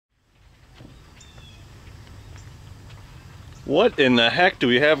What in the heck do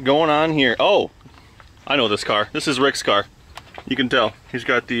we have going on here? Oh, I know this car. This is Rick's car. You can tell. He's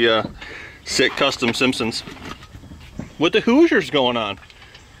got the sick custom Simpsons. What the Hoosiers going on?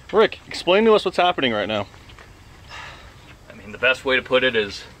 Rick, explain to us what's happening right now. I mean, the best way to put it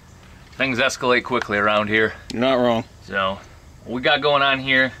is things escalate quickly around here. You're not wrong. So, what we got going on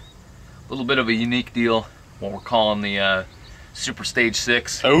here, a little bit of a unique deal, what we're calling the Super Stage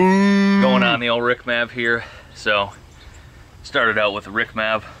 6. Oh. Going on the old Rick Mav here. So, started out with a Rick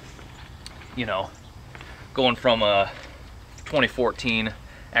Mav, you know, going from a 2014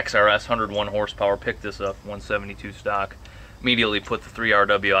 XRS 101 horsepower, picked this up 172 stock, immediately put the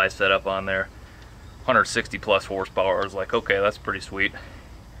 3RWI setup on there, 160 plus horsepower. I was like, okay, that's pretty sweet.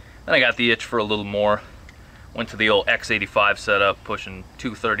 Then I got the itch for a little more, went to the old X85 setup, pushing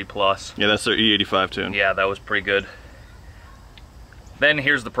 230 plus. Yeah, that's their E85 tune. Yeah, that was pretty good. Then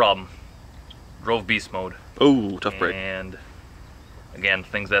here's the problem. Drove beast mode. Oh, tough break. And again,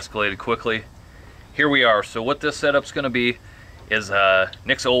 things escalated quickly. Here we are. So what this setup's going to be is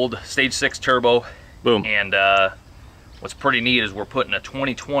Nick's old Stage 6 turbo. Boom. And what's pretty neat is we're putting a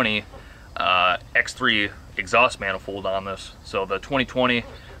 2020 X3 exhaust manifold on this. So the 2020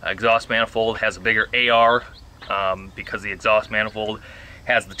 exhaust manifold has a bigger AR because the exhaust manifold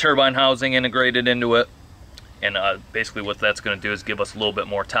has the turbine housing integrated into it. And basically what that's going to do is give us a little bit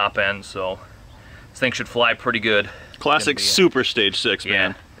more top end. So this thing should fly pretty good. Classic Super Stage 6,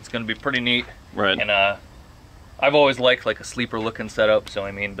 man. Yeah, it's going to be pretty neat. Right. And I've always liked like a sleeper looking setup. So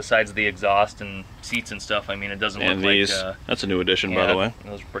I mean, besides the exhaust and seats and stuff, I mean, it doesn't look these, like... that's a new addition, by the way.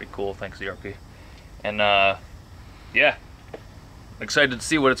 Those are pretty cool, thanks ERP. And yeah, excited to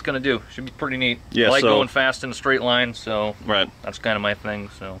see what it's going to do. Should be pretty neat. Yeah, I like so, going fast in a straight line, so right. That's kind of my thing.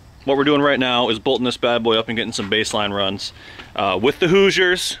 So what we're doing right now is bolting this bad boy up and getting some baseline runs with the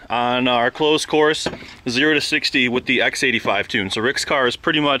Hoosiers on our closed course, 0 to 60 with the X85 tune. So Rick's car is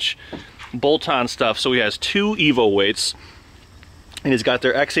pretty much bolt-on stuff. So he has two Evo weights, and he's got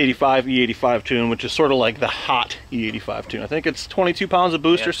their X85 E85 tune, which is sort of like the hot E85 tune. I think it's 22 pounds of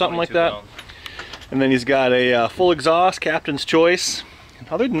boost or something like that. Pounds. And then he's got a full exhaust, captain's choice.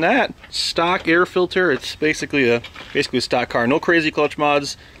 Other than that, stock air filter. It's basically a stock car. No crazy clutch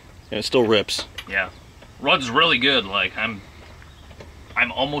mods, and it still rips. Yeah, runs really good. Like I'm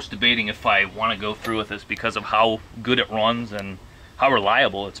almost debating if I want to go through with this because of how good it runs and how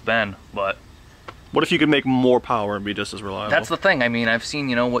reliable it's been. But what if you could make more power and be just as reliable? That's the thing. I mean, I've seen,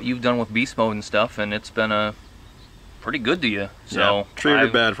 you know, what you've done with beast mode and stuff, and it's been pretty good to you. So yeah, treated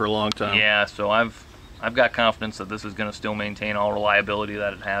it bad for a long time. Yeah, so I've got confidence that this is going to still maintain all reliability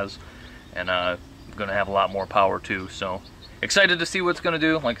that it has, and going to have a lot more power too. So excited to see what it's going to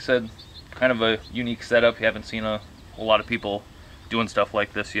do. Like I said, kind of a unique setup. You haven't seen a whole lot of people doing stuff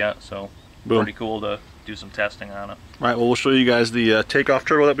like this yet, so boom. Pretty cool to do some testing on it. Right, well, we'll show you guys the takeoff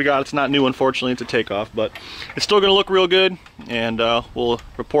turbo that we got. It's not new, unfortunately, it's a takeoff, but it's still going to look real good, and we'll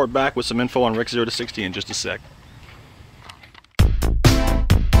report back with some info on Rick's 0 to 60 in just a sec.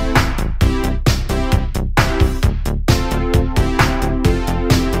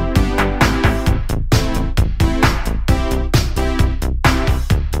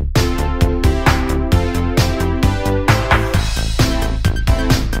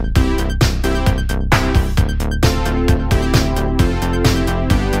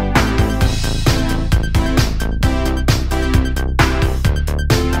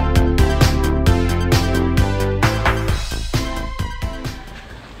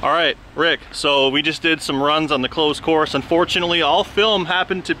 Alright, Rick, so we just did some runs on the closed course. Unfortunately, all film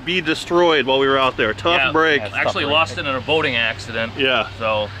happened to be destroyed while we were out there. Tough break. Yeah, actually lost it in a boating accident. Yeah.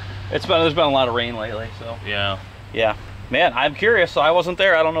 So there's been a lot of rain lately, so. Yeah. Yeah. Man, I'm curious, so I wasn't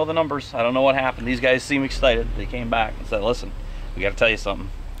there. I don't know the numbers. I don't know what happened. These guys seem excited. They came back and said, listen, we got to tell you something.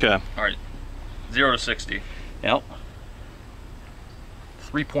 Okay. Alright. 0 to 60. Yep.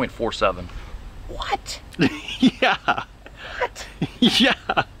 3.47. What? Yeah. What? Yeah.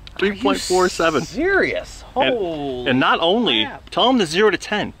 3.47. Serious? Holy and not only, crap. tell them the 0 to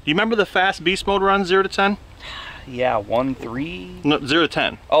 10. Do you remember the fast beast mode run 0 to 10? Yeah, 1.3. No, 0 to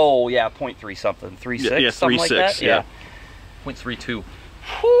 10. Oh yeah, 0.3 something, 3.6, yeah, something 3.6, like that. yeah. 0.32.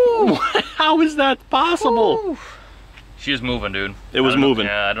 How is that possible? Ooh. She is moving, dude. It was moving.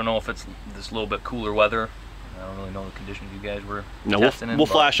 Yeah, I don't know if it's this little bit cooler weather. I don't really know the conditions you guys were testing in. We'll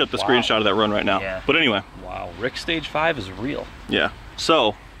flash up the screenshot of that run right now. Yeah. But anyway. Wow, Rick Stage 5 is real. Yeah.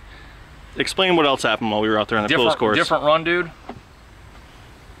 So, explain what else happened while we were out there on the closed course. Different run, dude.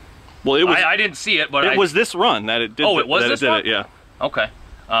 Well, it was. I didn't see it, but it was this run that it did. Oh, it was this one? Yeah. Okay.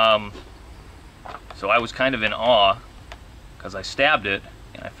 So I was kind of in awe because I stabbed it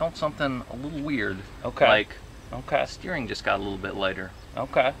and I felt something a little weird. Okay. Like Okay. Steering just got a little bit lighter.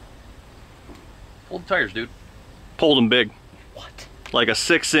 Okay. Pull the tires, dude. Pulled them big. What? Like a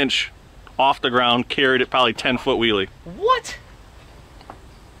 6-inch off the ground, carried it probably 10-foot wheelie. What?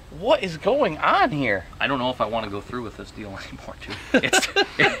 What is going on here? I don't know if I want to go through with this deal anymore, dude.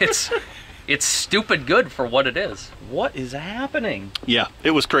 It's stupid good for what it is. What is happening? Yeah,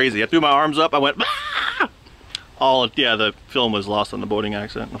 it was crazy. I threw my arms up, I went, ah! Yeah, the film was lost on the boating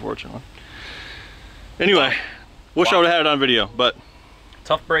accident, unfortunately. Anyway, wish I would have had it on video, but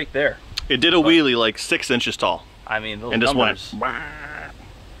Tough break there. it did a wheelie like 6 inches tall. I mean, those And just numbers, went,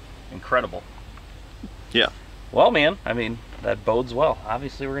 incredible. yeah. Well, man, I mean, that bodes well.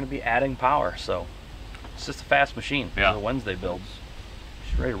 Obviously, we're going to be adding power, so it's just a fast machine. Yeah. It's a Wednesday build.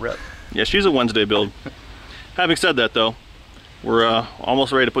 She's ready to rip. Yeah, she's a Wednesday build. Having said that though, we're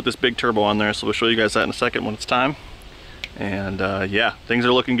almost ready to put this big turbo on there, so we'll show you guys that in a second when it's time. And yeah, things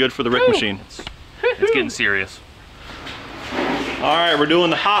are looking good for the Rick machine. It's getting serious. All right, we're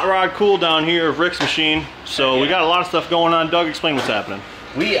doing the hot rod cool down here of Rick's machine. So we got a lot of stuff going on. Doug, explain what's happening.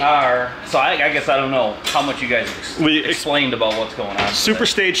 We are, so I guess I don't know how much you guys explained about what's going on. Super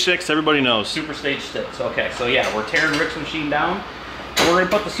Stage 6, everybody knows. Super Stage 6, okay. So yeah, we're tearing Rick's machine down. We're gonna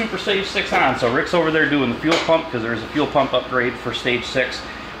put the Super Stage 6 on. So Rick's over there doing the fuel pump because there's a fuel pump upgrade for Stage 6.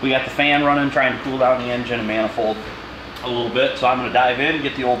 We got the fan running, trying to cool down the engine and manifold a little bit. So I'm gonna dive in,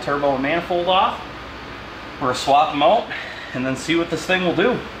 get the old turbo and manifold off. We're gonna swap them out and then see what this thing will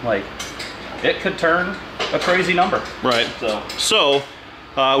do. Like, it could turn a crazy number. Right. So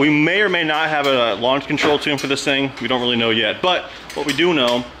we may or may not have a launch control tune for this thing. We don't really know yet. But what we do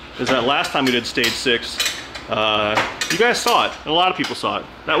know is that last time we did Stage 6, you guys saw it, and a lot of people saw it.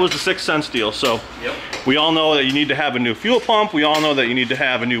 That was the 6 cents deal. So we all know that you need to have a new fuel pump. We all know that you need to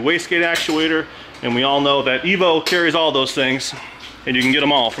have a new wastegate actuator. And we all know that Evo carries all those things. And you can get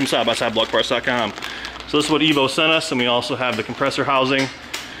them all from sidebysideblockparts.com. So this is what Evo sent us. And we also have the compressor housing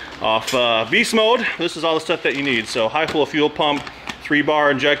off beast mode. This is all the stuff that you need. So high flow fuel pump,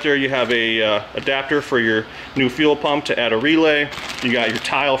 3-bar injector. You have a adapter for your new fuel pump to add a relay. You got your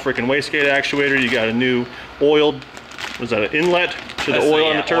tile freaking wastegate actuator. You got a new oiled, was that an inlet to the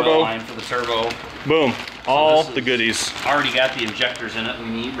oil in the turbo? Oil line for the turbo. Boom, all the goodies. Already got the injectors in it we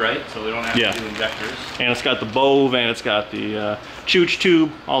need, right? So we don't have to do injectors. And it's got the Bove, and it's got the chooch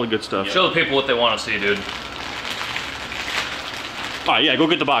tube, all the good stuff. Show the people what they want to see, dude. All right, yeah, go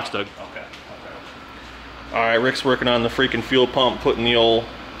get the box, Doug. Okay. All right, Rick's working on the freaking fuel pump, putting the old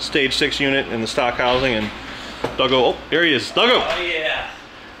Stage 6 unit in the stock housing, and Douggo, oh, there he is. Douggo! Oh, yeah.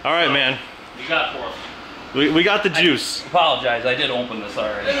 All right, man. You got for us. We got the juice. Apologize, I did open this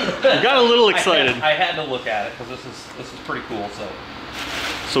already. We got a little excited. I had to look at it because this is pretty cool.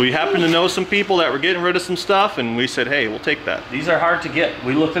 So we happened to know some people that were getting rid of some stuff, and we said, hey, we'll take that. These are hard to get.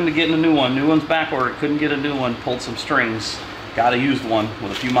 We looked into getting a new one. New one's back ordered. Couldn't get a new one. Pulled some strings. Got a used one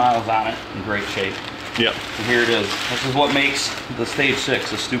with a few miles on it in great shape. Yep. So here it is. This is what makes the Stage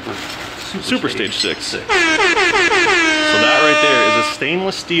 6 a super Stage 6. So that right there is a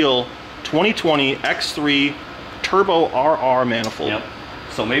stainless steel 2020 X3 Turbo RR manifold. Yep.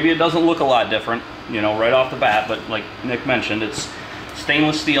 So maybe it doesn't look a lot different, you know, right off the bat, but like Nick mentioned, it's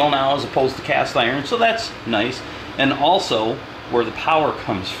stainless steel now as opposed to cast iron, so that's nice. And also, where the power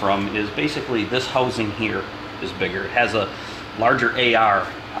comes from is basically this housing here is bigger. It has a larger AR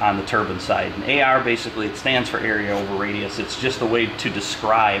on the turbine side. And AR basically, it stands for area over radius. It's just a way to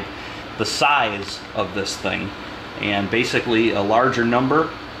describe the size of this thing. And basically, a larger number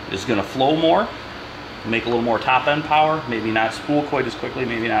is going to flow more, make a little more top end power, maybe not spool quite as quickly,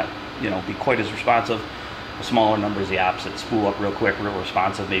 maybe not, you know, be quite as responsive. A smaller number is the opposite, spool up real quick, real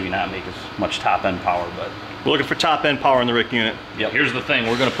responsive, maybe not make as much top end power, but we're looking for top end power in the Rick unit. Yep. Here's the thing,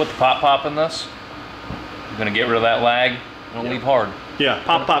 we're gonna put the pop in this. We're gonna get rid of that lag. We're gonna leave hard. Yeah,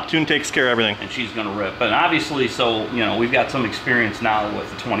 pop tune takes care of everything. And she's gonna rip. But obviously, so, you know, we've got some experience now with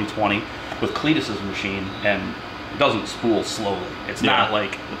the 2020, with Cletus's machine, and it doesn't spool slowly. It's not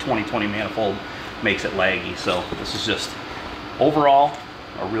like the 2020 manifold makes it laggy. So this is just, overall,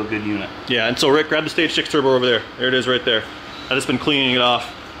 a real good unit. Yeah, and so Rick, grab the Stage 6 turbo over there. There it is right there. I just been cleaning it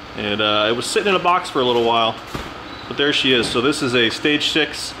off. And it was sitting in a box for a little while, but there she is. So this is a Stage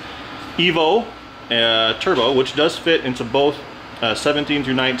 6 Evo turbo, which does fit into both 17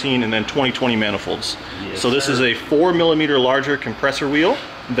 through 19 and then 2020 manifolds. Yes, so this is a 4mm larger compressor wheel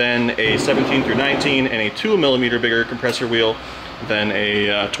than a 17 through 19 and a 2mm bigger compressor wheel than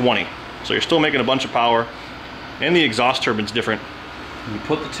a 20. So you're still making a bunch of power, and the exhaust turbine's different. We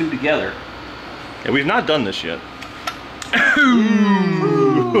put the two together. And we've not done this yet.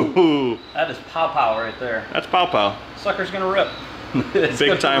 Ooh. That is pow right there. That's pow. Sucker's gonna rip.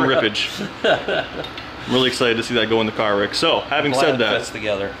 Big time rippage. I'm really excited to see that go in the car, Rick. So, having said that, fits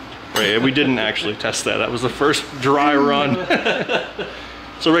together. Right, we didn't actually test that. That was the first dry run.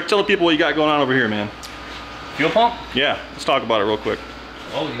 So, Rick, tell the people what you got going on over here, man. Fuel pump? Yeah, let's talk about it real quick.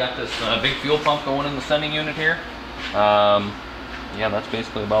 Oh, you got this big fuel pump going in the sending unit here. Yeah, that's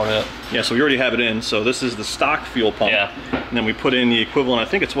basically about it. Yeah, so we already have it in. So this is the stock fuel pump. Yeah. And then we put in the equivalent, I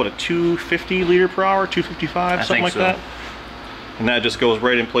think it's what, a 250 liter per hour, 255, something like that. And that just goes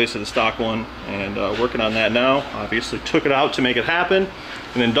right in place of the stock one. And working on that now. Obviously took it out to make it happen.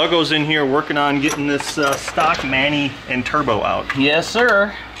 And then Duggo's in here working on getting this stock Manny and turbo out. Yes,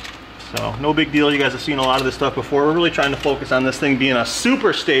 sir. So no big deal. You guys have seen a lot of this stuff before. We're really trying to focus on this thing being a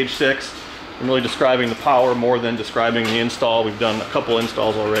super stage 6. I'm really describing the power more than describing the install. We've done a couple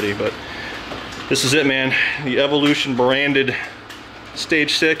installs already, but this is it, man. The Evolution branded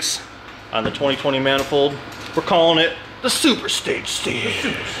stage 6 on the 2020 manifold. We're calling it the Super Stage 6.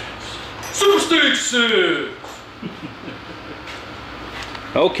 Super Stage 6!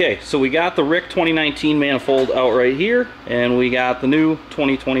 Okay, so we got the Rick 2019 manifold out right here, and we got the new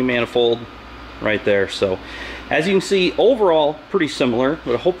 2020 manifold right there. So as you can see, overall pretty similar,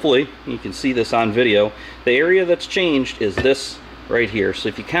 but hopefully you can see this on video. The area that's changed is this right here. So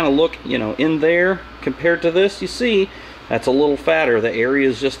if you kind of look, you know, in there compared to this, you see that's a little fatter. The area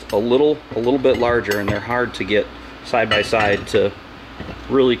is just a little bit larger, and they're hard to get side by side to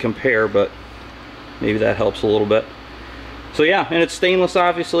really compare, but maybe that helps a little bit. So yeah, and it's stainless,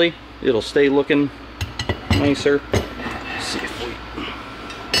 obviously. It'll stay looking nicer. Let's see if we...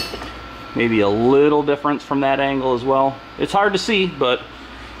 Maybe a little difference from that angle as well. It's hard to see, but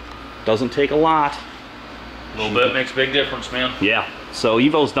doesn't take a lot. A little bit makes a big difference, man. Yeah, so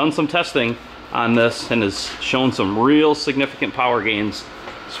Evo's done some testing on this and has shown some real significant power gains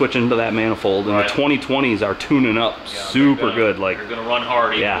switching to that manifold. And right. The 2020s are tuning up super good. Like, they're gonna run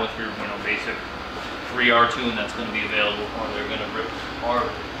hard even yeah. with your basic 3R tune that's gonna be available, or they're gonna rip hard.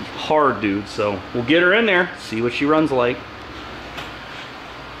 Hard, dude. So we'll get her in there, see what she runs like.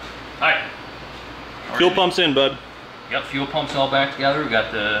 Alright. Fuel pump's in, bud. Got fuel pumps all back together. We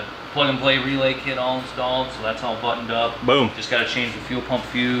got the plug and play relay kit all installed, so that's all buttoned up. Boom. Just got to change the fuel pump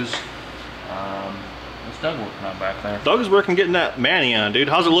fuse. What's Doug working on back there? Doug is working getting that Manny on, dude.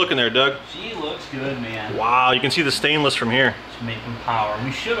 How's it looking there, Doug? She looks good, man. Wow, you can see the stainless from here. It's making power.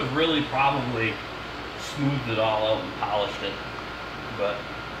 We should have really probably smoothed it all out and polished it, but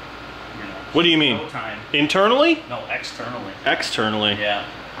you know. What do you mean? No time. Internally? No, externally. Externally. Yeah.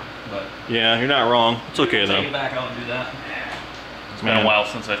 But yeah, you're not wrong. It's okay though. take it back out and do that. It's been a while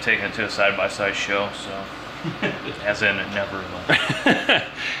since I've taken it to a side-by-side show, so as in it never.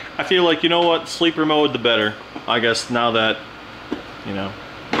 I feel like, you know what, sleeper mode the better. I guess now that, you know,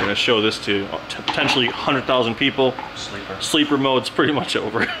 we're gonna show this to potentially 100,000 people. Sleeper mode's pretty much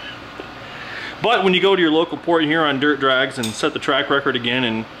over. But when you go to your local port here on dirt drags and set the track record again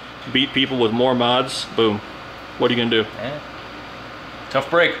and beat people with more mods, boom. What are you gonna do? Yeah. Tough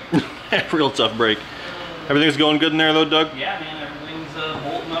break. Real tough break. Everything's going good in there though, Doug? Yeah, man, everything's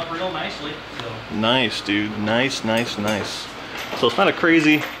bolting up real nicely. So. Nice, dude. Nice, nice, nice. So it's not a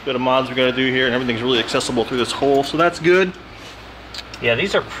crazy bit of mods we gotta do here, and everything's really accessible through this hole, so that's good. Yeah,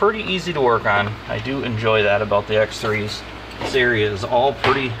 these are pretty easy to work on. I do enjoy that about the X3s. This area is all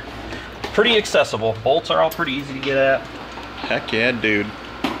pretty accessible. Bolts are all pretty easy to get at. Heck yeah, dude.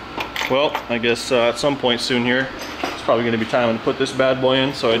 Well, I guess at some point soon here, it's probably going to be time to put this bad boy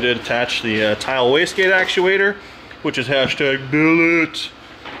in. So I did attach the tile wastegate actuator, which is hashtag billet.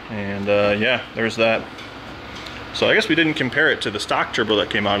 And yeah, there's that. So I guess we didn't compare it to the stock turbo that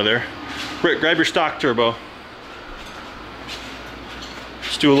came out of there. Rick, grab your stock turbo.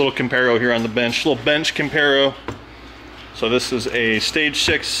 Let's do a little comparo here on the bench. Little bench comparo. So this is a stage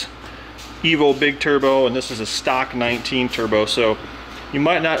 6 Evo big turbo, and this is a stock 19 turbo. So you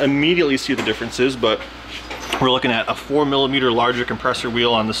might not immediately see the differences, but we're looking at a 4mm larger compressor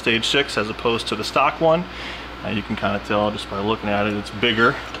wheel on the stage 6 as opposed to the stock one. You can kind of tell just by looking at it, it's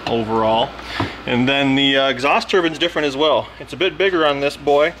bigger overall. And then the exhaust turbine's different as well. It's a bit bigger on this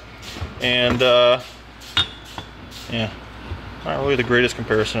boy, and yeah, not really the greatest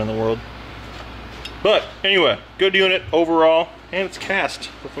comparison in the world. But anyway, good unit overall, and it's cast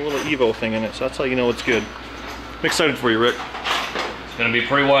with a little Evo thing in it, so that's how you know it's good. I'm excited for you, Rick. It's gonna be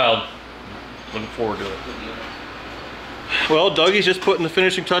pretty wild. Looking forward to it. Well, Dougie's just putting the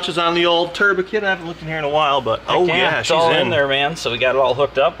finishing touches on the old turbo kit. I haven't looked in here in a while, but oh yeah, she's all in there, man. So we got it all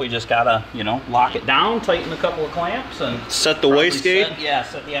hooked up. We just gotta, you know, lock it down, tighten a couple of clamps, and set the wastegate. Yeah,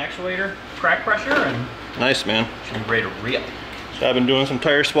 set the actuator, crack pressure, and nice, man. Should be ready to rip. So I've been doing some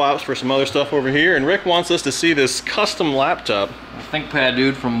tire swaps for some other stuff over here, and Rick wants us to see this custom laptop. ThinkPad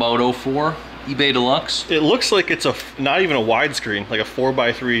dude from Moto 4. eBay Deluxe. It looks like it's not even a widescreen, like a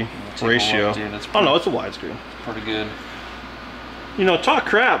 4:3 ratio. Look, dude, Oh no, it's a widescreen. Pretty good. You know, talk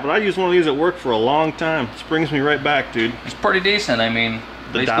crap, but I used one of these at work for a long time. This brings me right back, dude. It's pretty decent. I mean,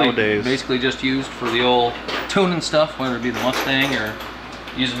 The Dow days. Basically just used for the old tuning stuff, whether it be the Mustang or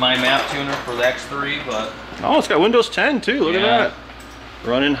using my map tuner for the X3, but... Oh, it's got Windows 10 too, look at that.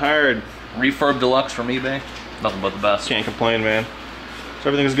 Running hard. Refurb Deluxe from eBay. Nothing but the best. Can't complain, man. So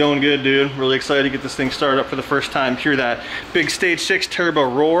everything's going good, dude. Really excited to get this thing started up for the first time. Hear that big Stage 6 turbo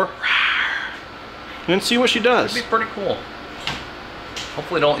roar. And then see what she does. It'd be pretty cool.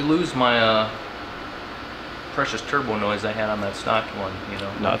 Hopefully don't lose my precious turbo noise I had on that stock one, you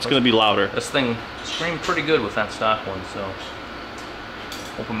know. No, it's going to be louder. This thing screamed pretty good with that stock one, so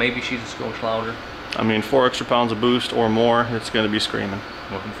hoping maybe she's a skosh louder. I mean, 4 extra pounds of boost or more, it's going to be screaming.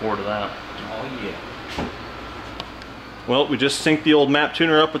 Looking forward to that. Oh yeah. Well, we just synced the old map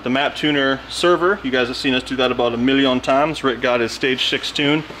tuner up with the map tuner server. You guys have seen us do that about 1,000,000 times. Rick got his Stage 6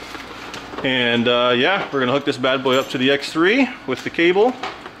 tune. And yeah, we're gonna hook this bad boy up to the X3 with the cable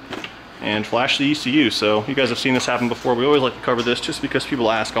and flash the ECU. So you guys have seen this happen before. We always like to cover this just because people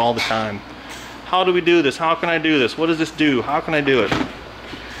ask all the time, how do we do this? How can I do this? What does this do? How can I do it?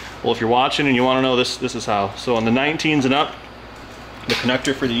 Well, if you're watching and you want to know this, this is how. So on the 19s and up, the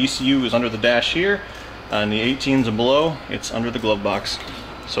connector for the ECU is under the dash here. On the 18s and below, it's under the glove box.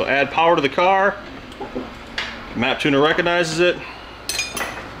 So add power to the car. Map tuner recognizes it.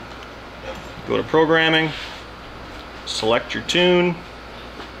 Go to programming, select your tune,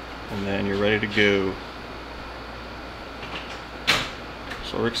 and then you're ready to go.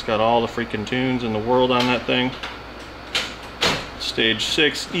 So Rick's got all the freaking tunes in the world on that thing. Stage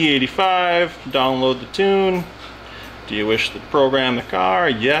 6 E85, download the tune. Do you wish to program the car?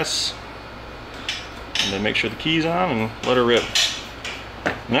 Yes. And then make sure the key's on and let her rip.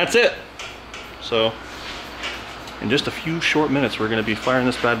 And that's it. So in just a few short minutes, we're going to be firing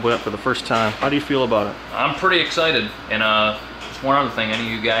this bad boy up for the first time. How do you feel about it? I'm pretty excited. And just one other thing, any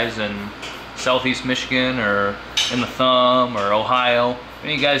of you guys in Southeast Michigan or in the Thumb or Ohio,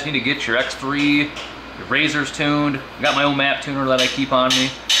 any of you guys need to get your X3, your Razors tuned. I got my own map tuner that I keep on me,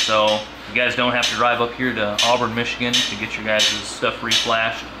 so you guys don't have to drive up here to Auburn, Michigan to get your guys' stuff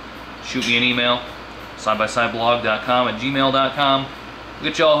reflashed. Shoot me an email, sidebysideblog.com@gmail.com. We'll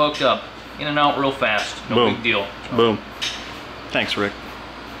get you all hooked up. In and out real fast. No Boom. big deal. Boom. Thanks, Rick.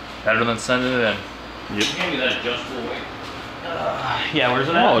 Better than sending it in. Yep. Give me that adjustable weight. Yeah, where's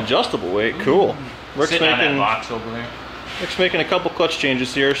it at? Oh, adjustable weight. Cool. Rick's Sitting on that making, box over there. Rick's making a couple clutch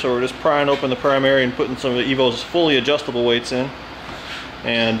changes here, so we're just prying open the primary and putting some of the Evo's fully adjustable weights in.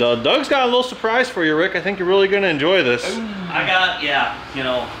 And Doug's got a little surprise for you, Rick. I think you're really going to enjoy this. I got, yeah, you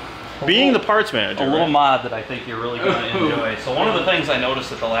know, Being the parts manager, a little right? mod that I think you're really going to enjoy. So one of the things I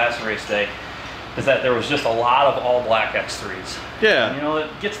noticed at the last race day is that there was just a lot of all black X3s. Yeah. You know, it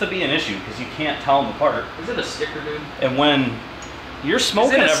gets to be an issue because you can't tell them apart. Is it a sticker, dude? And when you're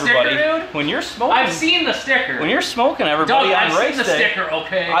smoking Is it a sticker, everybody, dude? when you're smoking, I've seen the sticker. when you're smoking everybody Doug, on I've race seen the day, sticker,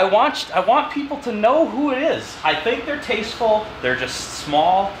 okay? I want people to know who it is. I think they're tasteful. They're just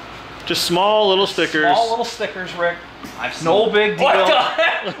small. Just small little stickers. Small little stickers, Rick. I've seen No big deal. What the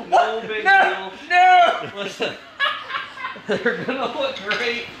heck? No big No, deal. no! Listen, they're gonna look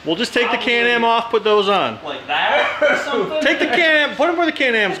great We'll just take the Can-Am off, put those on. like that or something. Take the Can-Am, put them where the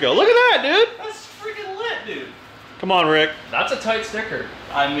Can-Ams go. Look at that, dude. That's freaking lit, dude. Come on, Rick. That's a tight sticker.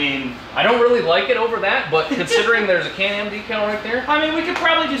 I mean, I don't really like it over that, but considering there's a Can-Am decal right there. we could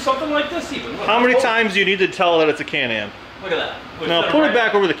probably do something like this even. Look, How many look, times do you need to tell that it's a Can-Am? Look at that. Look, No, they're put it right-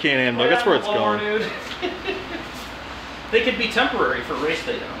 back over the Can-Am, Doug. right That's where on it's the lower, going. dude. They could be temporary for race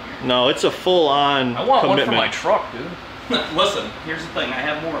day down here. No, it's a full-on I want commitment. one for my truck, dude. Listen, here's the thing. I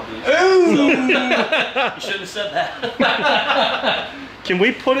have more of these. Ooh! So, you shouldn't have said that. Can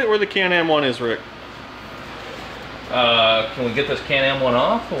we put it where the Can-Am one is, Rick? Can we get this Can-Am one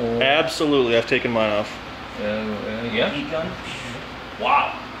off? Or? Absolutely. I've taken mine off. Yeah. Heat gun.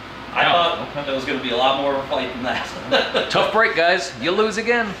 Wow. I thought it was going to be a lot more of a fight than that. Tough break, guys. You lose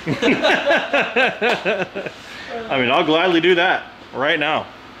again. I mean, I'll gladly do that right now.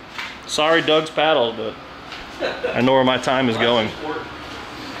 Sorry, Doug's paddle, but I know where my time is going.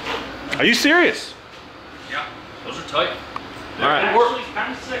 Are you serious? Yeah. Those are tight. All right. Actually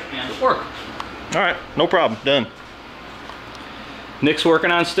kind of sick, man. Good work. All right, no problem. Done. Nick's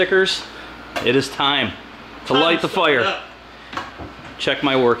working on stickers. It is time to light the fire. Check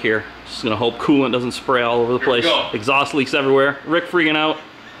my work here. Just gonna hope coolant doesn't spray all over the place. Here we go. Exhaust leaks everywhere. Rick freaking out.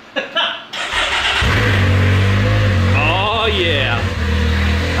 Oh yeah.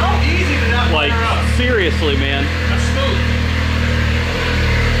 How easy did that Like seriously, man. That's smooth.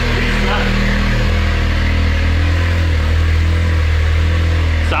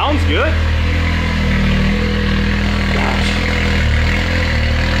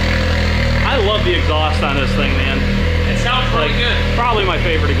 Probably my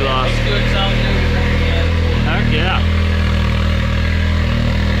favorite exhaust. Looks good, sounds good. Heck yeah.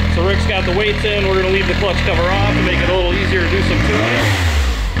 So Rick's got the weights in. We're going to leave the clutch cover off to make it a little easier to do some tuning.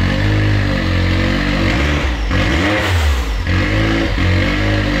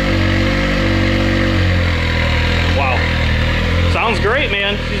 Wow. Sounds great,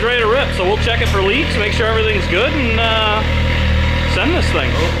 man. She's ready to rip. So we'll check it for leaks, make sure everything's good, and send this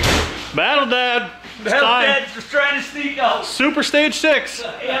thing. Battle Dad. Battle Dad's just trying to sneak out. Super Stage 6.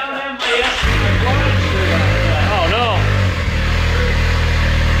 Hey, I don't have my Oh no.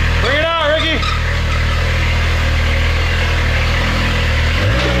 Bring it out, Ricky.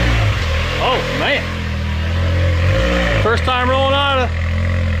 Oh man. First time rolling out of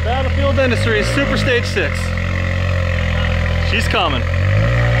Battlefield Industries, Super Stage 6. She's coming.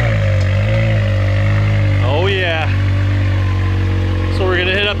 Oh yeah. So we're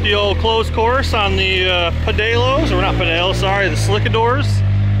gonna hit up the old closed course on the pedalos, or not pedalos, sorry, the slickadors.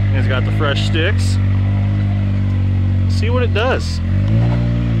 It's got the fresh sticks. See what it does.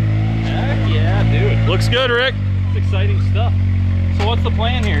 Heck yeah, dude. Looks good, Rick. It's exciting stuff. So what's the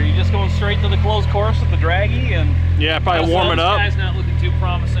plan here? You just going straight to the closed course with the draggy and... Yeah, probably warm it up. This guy's not looking too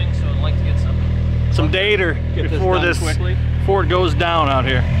promising, so I'd like to get some dater before this done quickly. Before it goes down out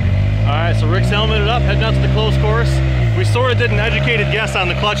here. All right, so Rick's helmeted up, heading out to the closed course. We sort of did an educated guess on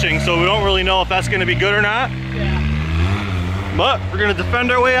the clutching, so we don't really know if that's going to be good or not. Yeah. But we're going to defend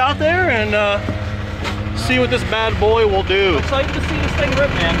our way out there and see what this bad boy will do. Excited to see this thing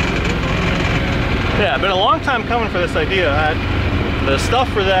rip, man. Yeah, been a long time coming for this idea. The stuff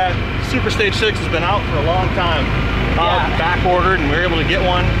for that Super Stage 6 has been out for a long time. Back ordered, and we were able to get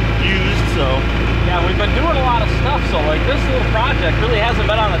one used, so. Yeah, we've been doing a lot of stuff, so like this little project really hasn't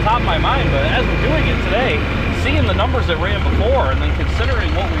been on the top of my mind, but as we're doing it today, seeing the numbers that ran before, and then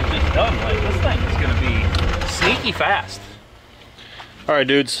considering what we've just done, like this thing is gonna be sneaky fast. All right,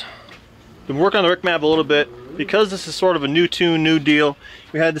 dudes. Been working on the Rick Mav a little bit. Because this is sort of a new tune, new deal,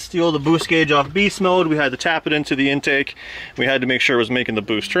 we had to steal the boost gauge off beast mode, we had to tap it into the intake, we had to make sure it was making the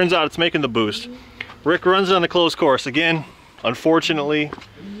boost. Turns out it's making the boost. Rick runs it on the closed course. Again, unfortunately,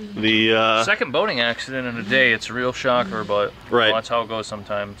 the... second boating accident in a day, it's a real shocker, but right. Well, that's how it goes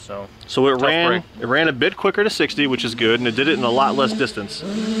sometimes, so... So it ran a bit quicker to 60, which is good, and it did it in a lot less distance,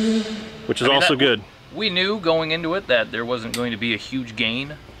 which is also good. We knew going into it that there wasn't going to be a huge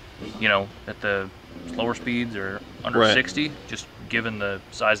gain, you know, at the slower speeds or under 60, just given the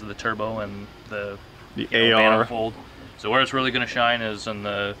size of the turbo and the AR manifold. So where it's really going to shine is in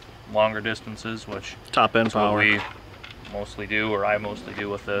the longer distances, which top end power. What we mostly do, or I mostly do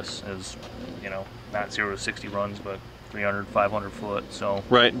with this, is, you know, not 0 to 60 runs, but 300, 500 foot. So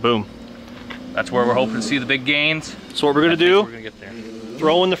right, boom. That's where we're hoping to see the big gains. So what we're gonna do? We're gonna get there.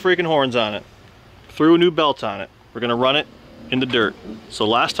 Throw in the freaking horns on it. Threw a new belt on it. We're gonna run it in the dirt. So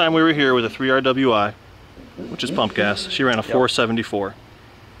last time we were here with a 3RWI, which is pump gas, she ran a 474.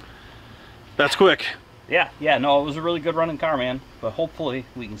 That's quick. Yeah, no, it was a really good running car, man. But hopefully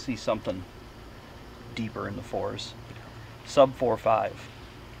we can see something deeper in the fours. Sub 4.5.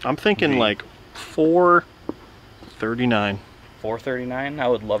 I'm thinking like 439. 439? I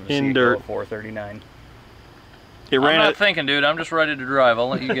would love to see it go at 439. I'm not thinking, dude. I'm just ready to drive. I'll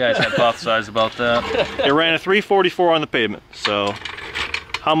let you guys hypothesize about that. It ran a 344 on the pavement. So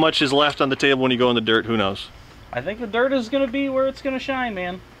how much is left on the table when you go in the dirt? Who knows? I think the dirt is going to be where it's going to shine,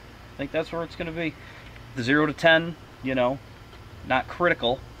 man. I think that's where it's going to be. The 0 to 10, you know, not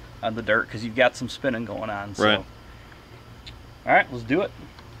critical on the dirt because you've got some spinning going on. So. Right. All right, let's do it.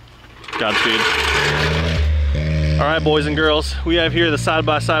 Godspeed. All right, boys and girls, we have here the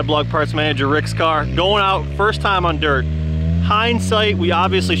side-by-side blog parts manager, Rick's car, going out first time on dirt. Hindsight, we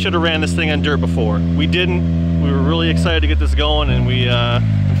obviously should have ran this thing on dirt before. We didn't. We were really excited to get this going, and we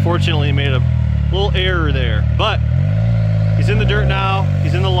unfortunately made a little error there. But he's in the dirt now.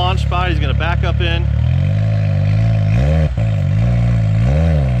 He's in the launch spot. He's going to back up in.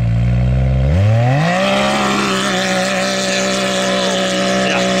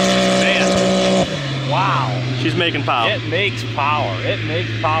 She's making power. It makes power. It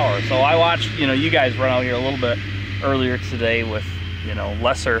makes power. So I watched, you know, you guys run out here a little bit earlier today with, you know,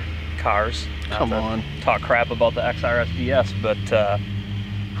 lesser cars. Come on. Talk crap about the XRSBS, but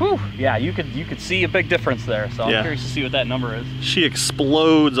whew, yeah, you could see a big difference there. So I'm curious to see what that number is. She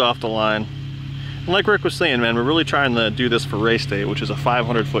explodes off the line. And like Rick was saying, man, we're really trying to do this for race day, which is a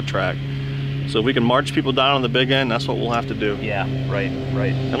 500-foot track. So if we can march people down on the big end, that's what we'll have to do. Yeah, right.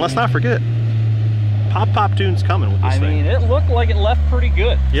 And let's not forget, pop tune's coming with this thing. I mean, it looked like it left pretty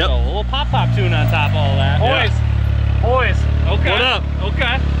good. Yep. So a little pop tune on top of all that. Boys. Okay. What up?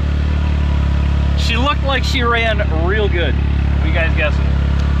 Okay. She looked like she ran real good. What you guys guessing?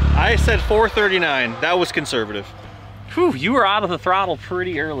 I said 439. That was conservative. Whew, you were out of the throttle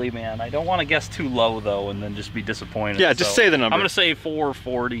pretty early, man. I don't want to guess too low, though, and then just be disappointed. Yeah, just say the number. I'm going to say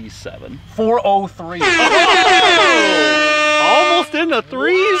 447. 403. Oh! Almost in the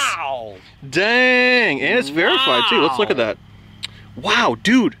threes? Wow. Dang. And it's verified, too. Let's look at that. Wow,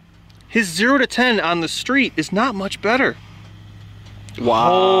 dude. His 0 to 10 on the street is not much better. Wow.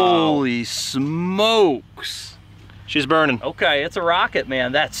 Holy smokes. She's burning. Okay, it's a rocket,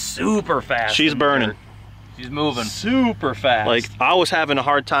 man. That's super fast. She's burning. She's moving super fast. Like, I was having a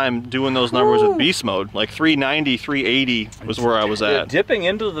hard time doing those numbers with beast mode. Like 390, 380 was where I was at. Dipping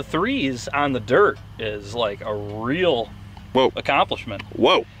into the threes on the dirt is like a real accomplishment.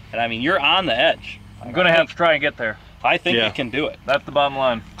 Whoa. And I mean, you're on the edge. I'm going to have to try and get there. I think you can do it. That's the bottom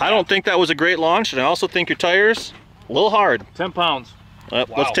line. I don't think that was a great launch, and I also think your tires, a little hard. 10 pounds.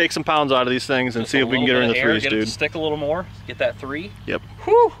 Let's take some pounds out of these things and see if we can get her in the threes, dude. Stick a little more. Get that 3. Yep.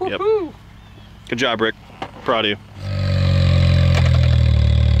 Woo, yep. Woo. Good job, Rick. Proud of you.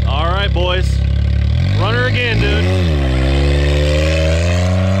 All right, boys. Run her again, dude.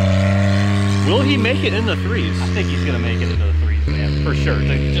 Will he make it in the threes? I think he's going to make it into the threes, man, for sure.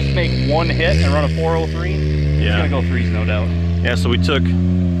 To just make one hit and run a 403, he's going to go threes, no doubt. Yeah, so we took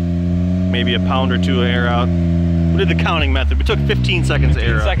maybe a pound or 2 of air out. We did the counting method. We took 15 seconds of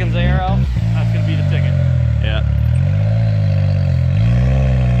air out. 15 seconds of air out? That's going to be the ticket. Yeah.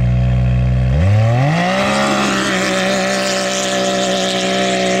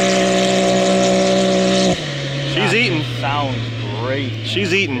 She's eating. Sounds great.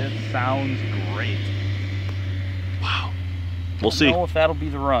 She's eating. It sounds great. Wow. We'll see. I don't know if that'll be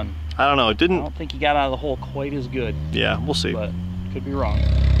the run. I don't know. It didn't. I don't think he got out of the hole quite as good. Yeah, we'll see. But could be wrong.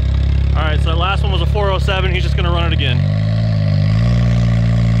 All right, so that last one was a 407. He's just going to run it again.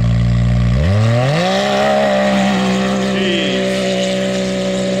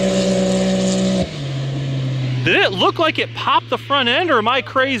 Jeez. Did it look like it popped the front end, or am I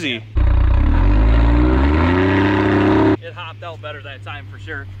crazy? It hopped out better that time for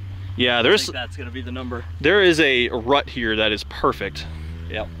sure. Yeah, I think that's going to be the number. There is a rut here that is perfect.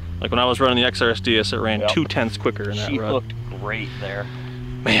 Yep. Like when I was running the XRSDS, it ran 2/10 quicker in that rut. She looked great there.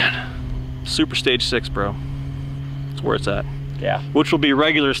 Man, Super Stage 6, bro. That's where it's at. Yeah. Which will be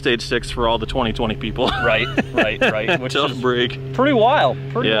regular Stage 6 for all the 2020 people. Right. Which is break. Pretty wild.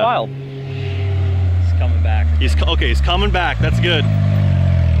 Pretty wild. He's coming back. He's coming back. That's good.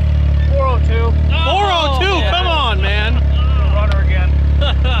 402. 402. Come on, man. Runner again.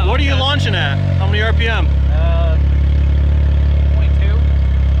 What are you launching at? How many RPM? 22.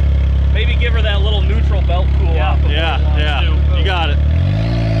 Maybe give her that little neutral belt cool off. Yeah. You got it.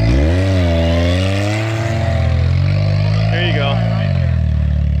 There you go.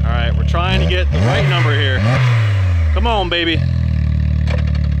 All right, we're trying to get the right number here. Come on, baby.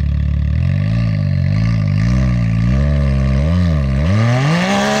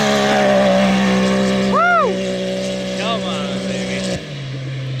 Woo! Come on, baby.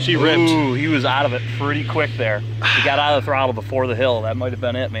 She ripped. Ooh, he was out of it pretty quick there. He got out of the throttle before the hill. That might have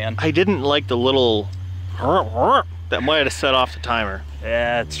been it, man. I didn't like the little that might have set off the timer.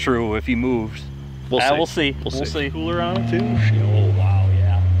 Yeah, it's true. If he moved. We'll see. We'll see. Cooler on it too. Oh, wow,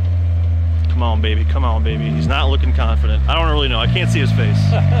 yeah. Come on, baby. Come on, baby. He's not looking confident. I don't really know. I can't see his face.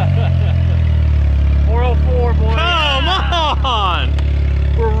 404, boy. Come on!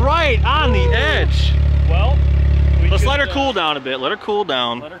 We're right on the edge. Well, let's let her cool down a bit. Let her cool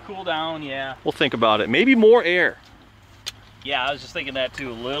down. Let her cool down, yeah. We'll think about it. Maybe more air. Yeah, I was just thinking that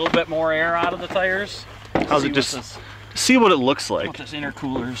too. A little bit more air out of the tires. How's it just see what it looks like? With this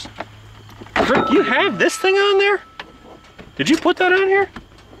intercoolers. Rick, you have this thing on there? Did you put that on here?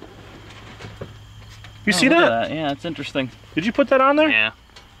 You see that? Yeah, it's interesting. Did you put that on there? Yeah.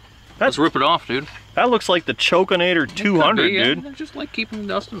 Let's rip it off, dude. That looks like the Choconator 200, dude. I just like keeping the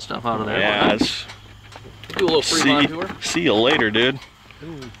dust and stuff out of there. Yeah, it's... Do a little free line to her. See you later, dude.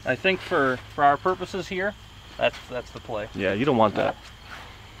 I think for our purposes here, that's the play. Yeah, you don't want that.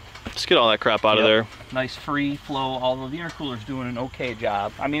 Just get all that crap out of there. Nice free flow, although the intercooler's doing an okay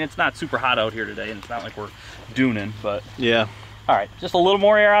job. I mean, it's not super hot out here today, and it's not like we're dooning, but... Yeah. All right, just a little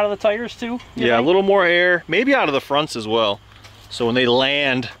more air out of the tires too? Yeah, a little more air. Maybe out of the fronts as well. So when they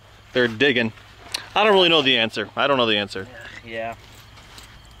land, they're digging. I don't really know the answer. I don't know the answer. Yeah.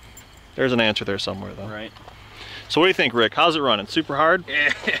 There's an answer there somewhere, though. Right. So what do you think, Rick? How's it running? Super hard?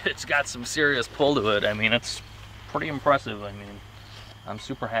 It's got some serious pull to it. I mean, it's pretty impressive. I mean, I'm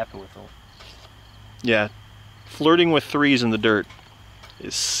super happy with it. Yeah. Flirting with threes in the dirt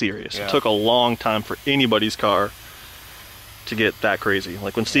is serious. Yeah. It took a long time for anybody's car to get that crazy.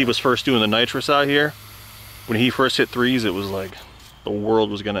 Like when Steve was first doing the nitrous out here, when he first hit threes, it was like the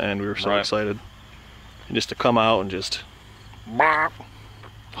world was gonna end. We were so excited. And just to come out and just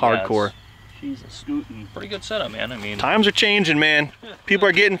hardcore. She's a scooting. Pretty good setup, man. I mean, Times are changing, man. People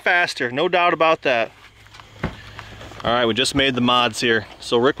are getting faster, no doubt about that. All right, we just made the mods here.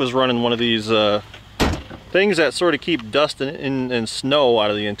 So Rick was running one of these things that sort of keep dust and snow out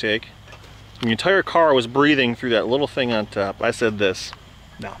of the intake. And the entire car was breathing through that little thing on top. I said this.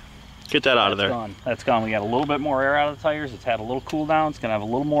 No. Get that out of there. Gone. That's gone. We got a little bit more air out of the tires. It's had a little cool down. It's gonna have a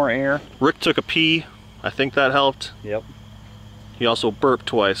little more air. Rick took a pee. I think that helped. Yep. He also burped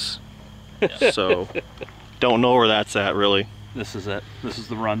twice. So don't know where that's at really. This is it. This is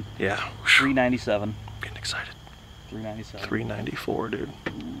the run. Yeah. 397. Getting excited. 397. 394, dude.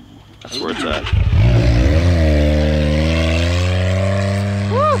 That's where it's at.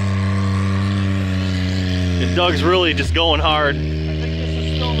 Woo! And Doug's really just going hard. I think this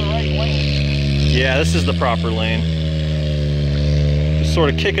is still the right lane. Yeah, this is the proper lane. Just sort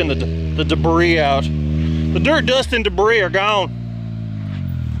of kicking the debris out. The dirt, dust, and debris are gone.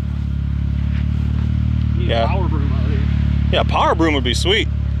 Yeah. Power broom out here. Yeah, power broom would be sweet.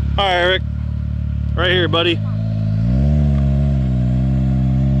 All right, Eric. Right here, buddy.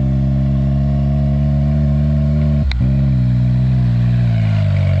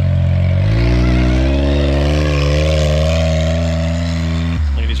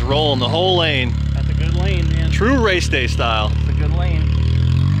 Look at he's rolling the whole lane. That's a good lane, man. True race day style. That's a good lane.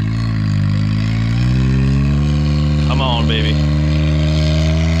 Come on, baby.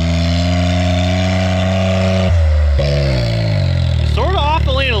 Sort of off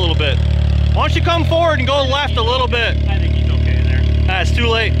the lane a little bit. Why don't you come forward and go left a little bit? I think he's okay there. It's too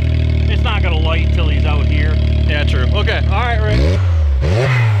late. It's not gonna light until he's out here. Yeah, true. Okay. All right, Rick.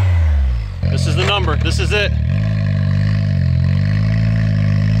 This is the number. This is it.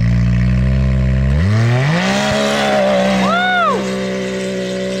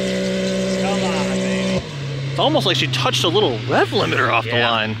 It's almost like she touched a little rev limiter off the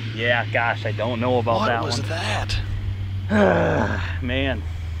line. Yeah, gosh, I don't know about that one. What was that? Man,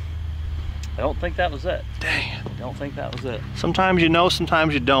 I don't think that was it. Dang it. I don't think that was it. Sometimes you know,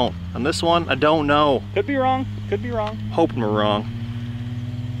 sometimes you don't. On this one, I don't know. Could be wrong. Could be wrong. Hoping we're wrong.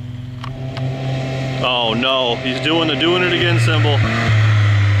 Oh no, he's doing it again symbol.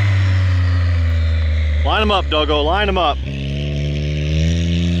 Line him up, Duggo, line him up.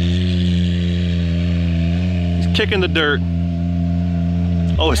 Kicking the dirt.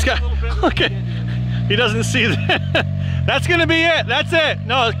 Oh, he's got, okay. He doesn't see that. That's gonna be it, that's it.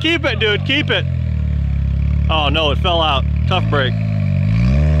 No, keep it, dude, keep it. Oh no, it fell out. Tough break. All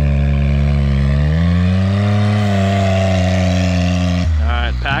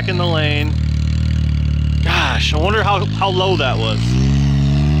right, packing the lane. Gosh, I wonder how low that was.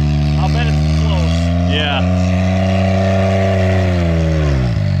 I'll bet it's close. Yeah.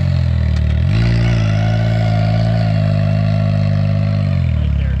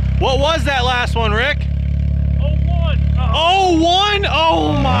 What was that last one, Rick? 01. Oh, 01?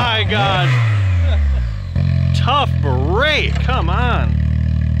 Oh my God. Tough break, come on.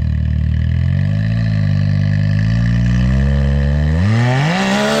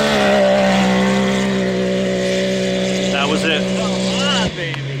 That was it. Come on,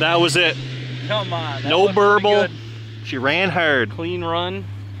 baby. That was it. Come on. No burble. She ran hard. Clean run.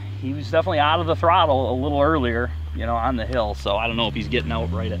 He was definitely out of the throttle a little earlier, you know, on the hill. So I don't know if he's getting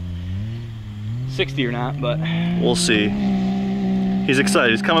out right at 60 or not, but we'll see. He's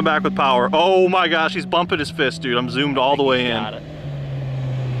excited. He's coming back with power. Oh my gosh, he's bumping his fist, dude. I'm zoomed all the way in. got it.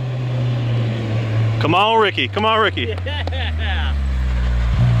 Come on, Ricky. Come on, Ricky. Yeah.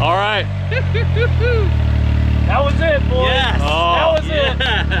 All right. That was it, boys. Yes. Oh, that was it.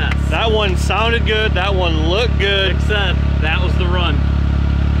 That one sounded good. That one looked good. Except that was the run.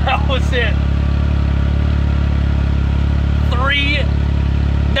 That was it.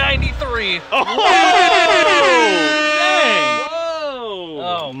 393. Oh, dang. Whoa.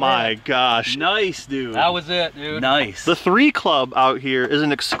 Oh My gosh. Nice, dude. That was it, dude. nice. The 3 Club out here is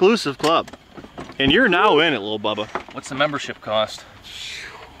an exclusive club. And you're now in it, little Bubba. What's the membership cost?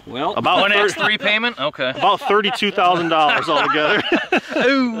 Well, About One X3 payment? Okay. about $32,000 altogether.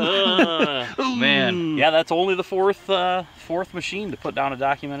 Man. yeah, that's only the fourth machine to put down a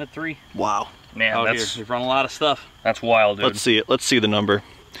documented 3 Wow. Man, out that's here. We've run a lot of stuff. that's wild, dude. Let's see it. Let's see the number.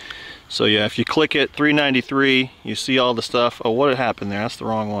 So yeah, if you click it, 393, you see all the stuff. Oh, what had happened there? That's the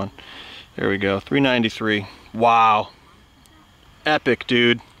wrong one. There we go, 393. Wow. Epic,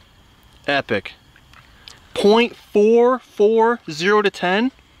 dude. Epic. 0.440 to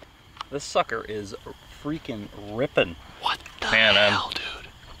 10? This sucker is freaking ripping. What the Man, hell, dude?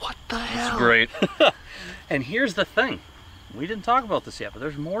 What the hell? It's great. And here's the thing. We didn't talk about this yet, but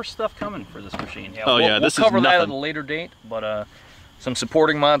there's more stuff coming for this machine. Oh yeah, we'll this is cover that nothing. at a later date, but some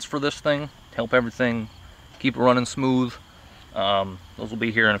supporting mods for this thing to help everything keep it running smooth. Those will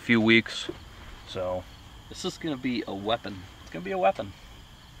be here in a few weeks. So This is going to be a weapon. It's going to be a weapon.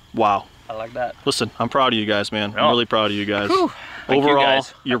 Wow. I like that. Listen, I'm proud of you guys, man. I'm Oh. really proud of you guys. Whew. Thank you, Overall,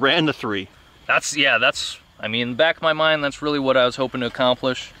 guys. you ran the 3. That's, I mean, in the back of my mind, that's really what I was hoping to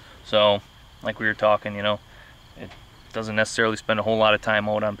accomplish. So, like we were talking, you know, it doesn't necessarily spend a whole lot of time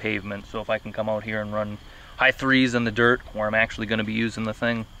out on pavement. So if I can come out here and run high 3s in the dirt where I'm actually going to be using the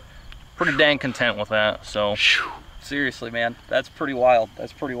thing, pretty dang content with that. So Seriously, man, that's pretty wild.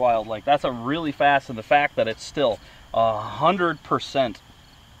 That's pretty wild. Like, that's a really fast, and the fact that it's still 100%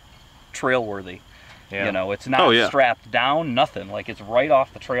 trail worthy. yeah. You know, it's not yeah. strapped down, nothing. Like, it's right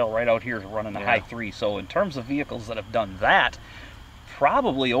off the trail, right out here, running a Yeah. high 3. So in terms of vehicles that have done that,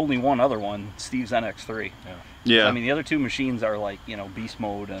 probably only one other one, Steve's NX3. Yeah. I mean, the other two machines are like, you know, Beast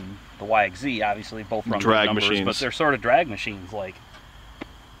Mode and the YXZ, obviously, both run Drag big numbers, machines. but they're sort of drag machines. Like,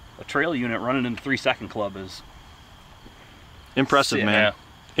 a trail unit running in the 3-second club is Impressive, sick. man.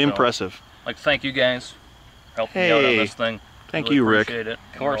 Yeah. Impressive. Like, thank you guys for helping me out on Hey. this thing. Thank Really you, Rick. appreciate it.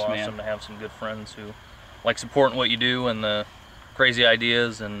 Of course, It's man. awesome to have some good friends who like supporting what you do and the crazy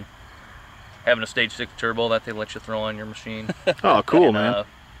ideas and having a Stage 6 turbo that they let you throw on your machine. Oh, cool, And, man. of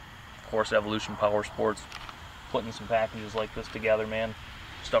course, Evolution Power Sports putting some packages like this together, man.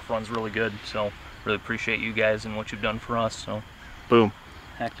 Stuff runs really good, so really appreciate you guys and what you've done for us. So Boom.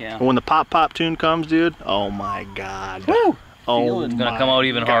 heck yeah. And when the pop tune comes, dude, oh my God. Woo! Oh, Feeling- it's gonna come out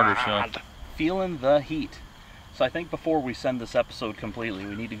even harder. So Feeling the heat. So I think before we send this episode completely,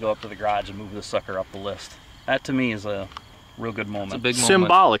 we need to go up to the garage and move this sucker up the list. That to me is a real good moment. it's a big moment.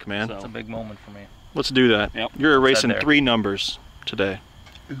 Symbolic, man. So- It's a big moment for me. Let's do that. Yep. You're erasing there. 3 numbers today.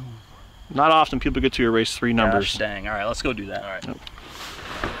 Not often people get to erase 3 numbers. Gosh dang. All right, let's go do that. All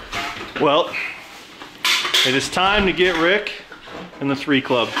right. Well, it is time to get Rick in the 3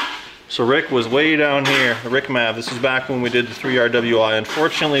 club. So Rick was way down here, Rick Mav. This is back when we did the 3RWI.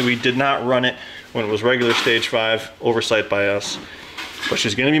 Unfortunately, we did not run it when it was regular Stage 5, oversight by us. But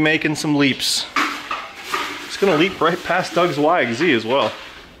she's gonna be making some leaps. It's gonna leap right past Doug's YXZ as well.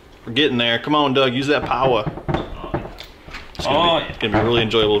 We're getting there. Come on, Doug, use that power. It's gonna be a really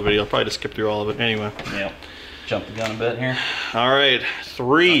enjoyable video. I'll probably just skip through all of it anyway. Yep. Jump the gun a bit here. All right,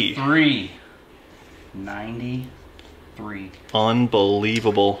 3. 93.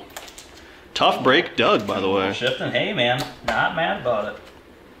 Unbelievable. Tough break, Doug, by the way. Shifting. Hey, man, not mad about it.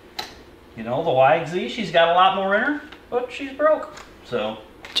 You know, the YXZ, she's got a lot more in her, but she's broke. So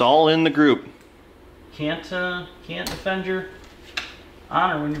It's all in the group. can't defend your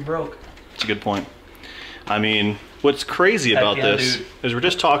honor when you're broke. That's a good point. I mean, what's crazy Heck about yeah, this dude. is we're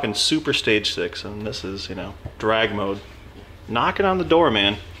just talking super Stage 6, and this is, you know, drag mode. Knocking on the door,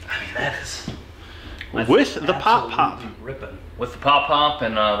 man. I mean, that is With the pop. absolutely ripping. With the pop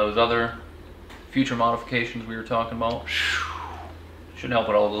and those other future modifications we were talking about, should help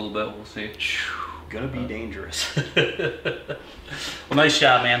it out a little bit. We'll see. Gonna be dangerous. Well, nice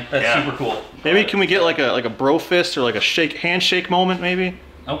job, man. That's Yeah. super cool. Maybe can we get like a bro fist or like a handshake moment, maybe?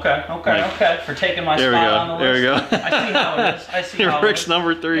 Okay, Like- okay. For taking my There we spot go. on the There list. we go. I see how it is. I see how it Rick's is.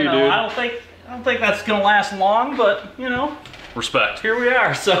 number 3, You know, dude. I don't think that's gonna last long, but you know, Respect. here we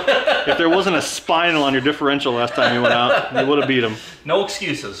are. So If there wasn't a spinal on your differential last time you went out, you would have beat him. no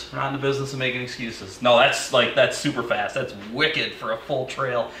excuses. We're not in the business of making excuses. No, that's super fast. That's wicked for a full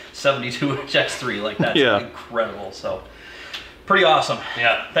trail 72-inch X3. Like, that's Yeah. incredible. So pretty awesome.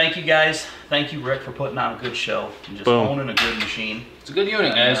 Yeah. Thank you guys. Thank you, Rick, for putting on a good show and just Boom. owning a good machine. It's a good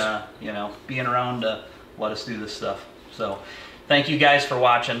unit, And, guys. you know, being around to let us do this stuff. So thank you guys for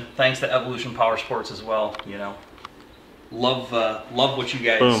watching. Thanks to Evolution Power Sports as well. You know, love what you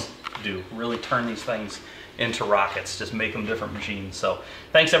guys Boom. do. Really turn these things into rockets. Just make them different machines. So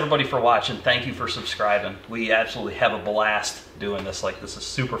thanks everybody for watching. Thank you for subscribing. We absolutely have a blast doing this. Like, this is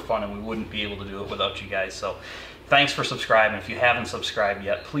super fun, and we wouldn't be able to do it without you guys. So thanks for subscribing. If you haven't subscribed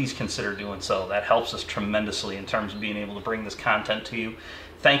yet, please consider doing so. That helps us tremendously in terms of being able to bring this content to you.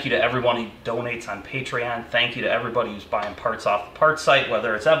 Thank you to everyone who donates on Patreon. Thank you to everybody who's buying parts off the parts site,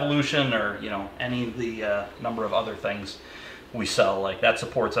 whether it's Evolution or, you know, any of the number of other things we sell. Like, that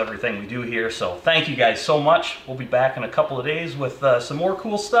supports everything we do here. So thank you guys so much. We'll be back in a couple of days with some more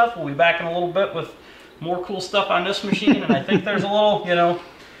cool stuff. We'll be back in a little bit with more cool stuff on this machine. And I think there's a little, you know,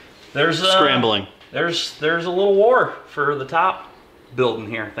 there's Scrambling. There's a little war for the top building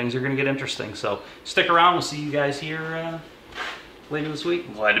here. Things are going to get interesting. So stick around. We'll see you guys here later this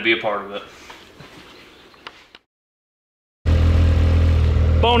week. Glad to be a part of it.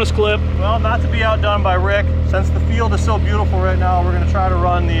 Bonus clip. Well, not to be outdone by Rick, since the field is so beautiful right now, we're going to try to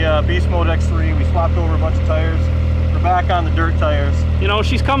run the Beast Mode X3. We swapped over a bunch of tires. We're back on the dirt tires. You know,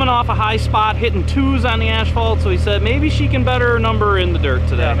 she's coming off a high spot, hitting 2s on the asphalt, so he said maybe she can better her number in the dirt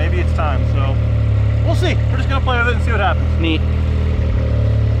today. Yeah, maybe it's time, so we'll see. We're just going to play with it and see what happens. Neat.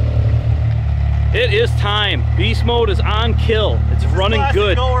 It is time. Beast Mode is on kill. It's running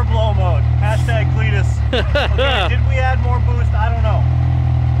good. Go or blow mode. Hashtag Cletus. Okay, did we add more boost? I don't know.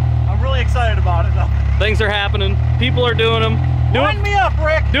 I'm really excited about it though. Things are happening. People are doing them. Line me up,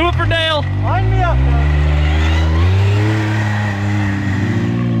 Rick. Do it for Dale. Line me up, man.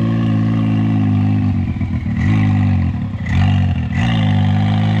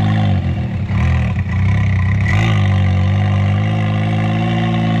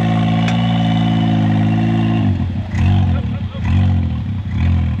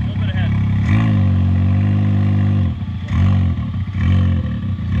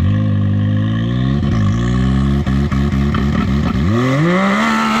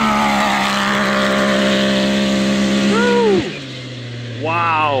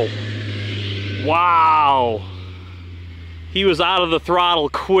 Wow. He was out of the throttle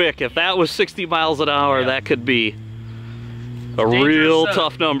quick. If that was 60 miles an hour, yeah, that could be a real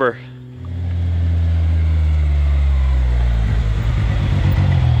tough number.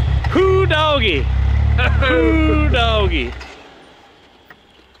 Hoo doggy. Hoo doggy.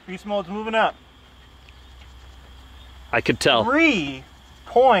 Beast Mode's moving up. I could tell.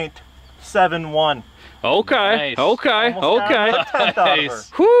 3.71. Okay, nice. okay, Almost okay. got a tenth out of her.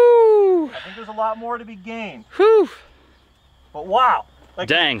 Whoo! I think there's a lot more to be gained. Whew. But wow. Like,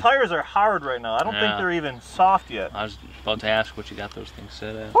 dang. The tires are hard right now. I don't think they're even soft yet. I was about to ask what you got those things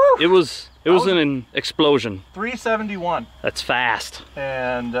set at. Woo! It was an explosion. 371. That's fast.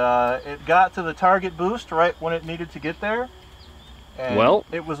 And it got to the target boost right when it needed to get there. And well,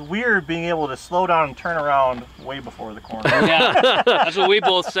 it was weird being able to slow down and turn around way before the corner. Yeah, that's what we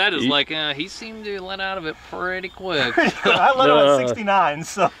both said. Is like he seemed to let out of it pretty quick. I let out at 69,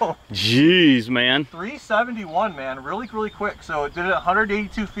 so. Jeez, man. 371, man, really, really quick. So it did it at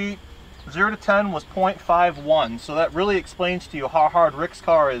 182 feet. 0 to 10 was 0.51. So that really explains to you how hard Rick's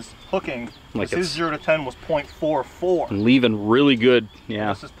car is hooking. Like his 0 to 10 was 0.44. And leaving really good. Yeah.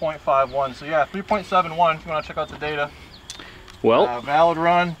 This is 0.51. So yeah, 3.71. If you want to check out the data. Well, valid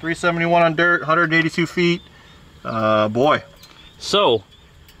run, 371 on dirt, 182 feet. Boy. So,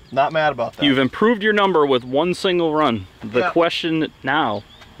 not mad about that. You've improved your number with one single run. The question now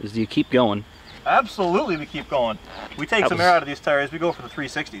is, do you keep going? Absolutely, we keep going. We take some air out of these tires. We go for the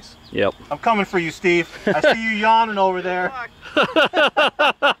 360s. Yep. I'm coming for you, Steve. I see you yawning over there.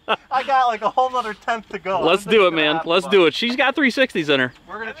 I got like a whole other tenth to go. Let's do it, man. Let's do it. She's got 360s in her.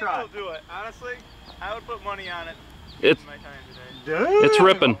 We're gonna try. We'll do it. Honestly, I would put money on it. It's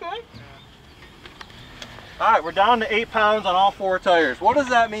ripping. Okay. All right, we're down to 8 pounds on all 4 tires. What does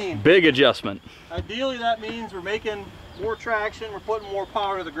that mean? Big adjustment. Ideally, that means we're making more traction, we're putting more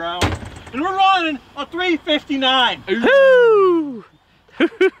power to the ground, and we're running a 359. Woo!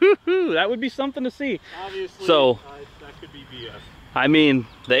 That would be something to see. Obviously, so, that could be BS. I mean,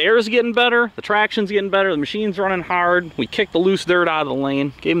 the air is getting better, the traction's getting better, the machine's running hard. We kicked the loose dirt out of the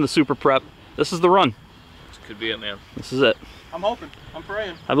lane, gave him the super prep. This is the run. This could be it, man. This is it. I'm hoping. I'm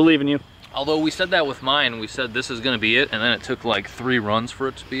praying. I believe in you. Although we said that with mine, we said this is going to be it, and then it took like 3 runs for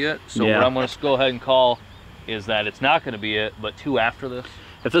it to be it. So yeah. What I'm going to go ahead and call is that it's not going to be it, but 2 after this.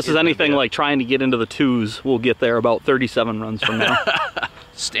 If this is anything like trying to get into the 2s, we'll get there about 37 runs from now.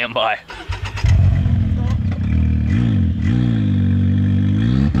 Stand by.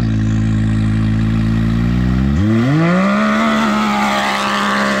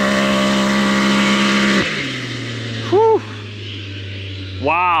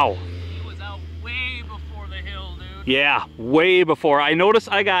 Wow. It was out way before the hill, dude. Yeah, way before. I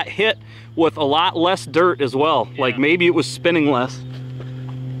noticed I got hit with a lot less dirt as well. Yeah. Like maybe it was spinning less.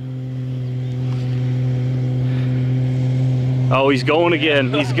 Oh, he's going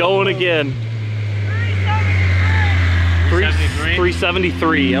again. He's going again.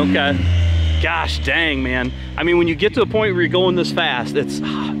 373, okay. Gosh dang, man. I mean, when you get to a point where you're going this fast, it's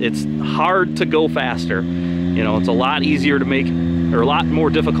hard to go faster. You know, it's a lot easier to make, or a lot more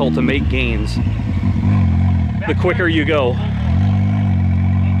difficult to make gains the quicker you go.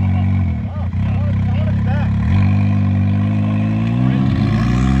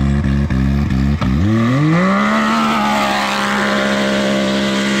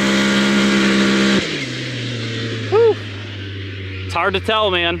 Whew. It's hard to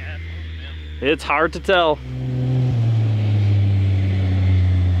tell, man. It's hard to tell.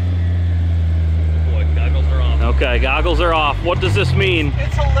 Okay, goggles are off. What does this mean?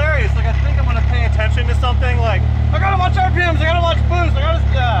 It's hilarious. Like, I think I'm gonna pay attention to something. Like, I gotta watch RPMs, I gotta watch boost, I gotta,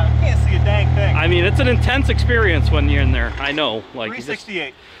 I can't see a dang thing. I mean, it's an intense experience when you're in there. I know. Like,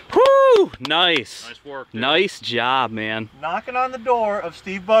 368. Whoo! Nice. Nice work, dude. Nice job, man. Knocking on the door of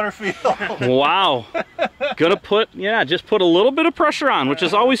Steve Butterfield. Wow. Gonna put, yeah, just put a little bit of pressure on, which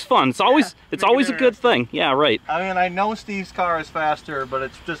is always fun. It's always a good thing. Yeah, right. I mean, I know Steve's car is faster, but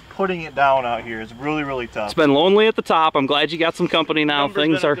it's just putting it down out here. It's really, really tough. It's been lonely at the top. I'm glad you got some company now.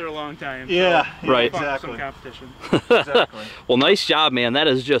 Things been are up there a long time. Yeah, right. Exactly. Some competition. Exactly. Well, nice job, man. That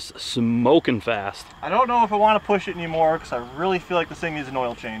is just smoking fast. I don't know if I want to push it anymore because I really feel like this thing needs an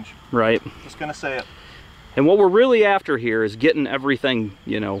oil change. Right. Just gonna say it. And what we're really after here is getting everything,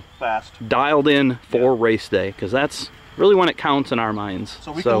 you know, Fast. dialed in for race day, because that's really when it counts in our minds.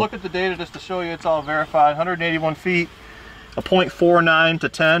 So we can look at the data just to show you it's all verified. 181 feet, a 0.49 to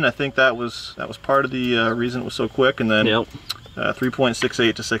 10. I think that was part of the reason it was so quick, and then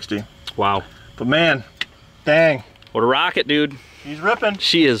 3.68 to 60. Wow. But man, dang. What a rocket, dude. She's ripping.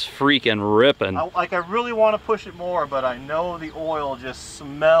 She is freaking ripping. I really want to push it more, but I know the oil just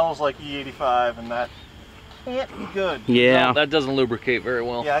smells like E85, and that can't be good. Yeah. No, that doesn't lubricate very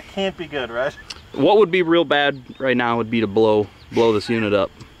well. Yeah, it can't be good, right? What would be real bad right now would be to blow this unit up.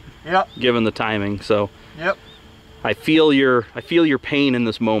 Yep. Given the timing. So Yep. I feel your pain in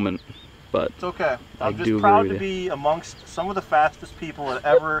this moment, but It's okay. I'm do just proud agree to with be amongst some of the fastest people that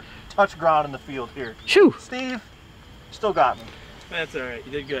ever touched ground in the field here. shoo. Steve, still got me. That's all right.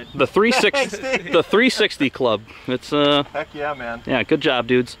 You did good. The 360 Thanks, Steve. the 360 club. It's Heck yeah, man. yeah, good job,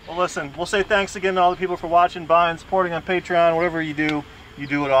 dudes. Well, listen, we'll say thanks again to all the people for watching, buying, supporting on Patreon. Whatever you do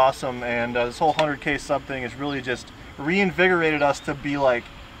it awesome. And this whole 100K sub thing has really just reinvigorated us to be like,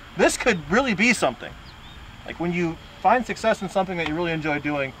 this could really be something. Like, when you find success in something that you really enjoy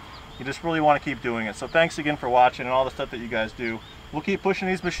doing, you just really want to keep doing it. So thanks again for watching and all the stuff that you guys do. We'll keep pushing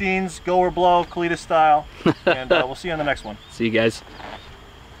these machines, go or blow, Cletus style, and we'll see you on the next one. See you guys.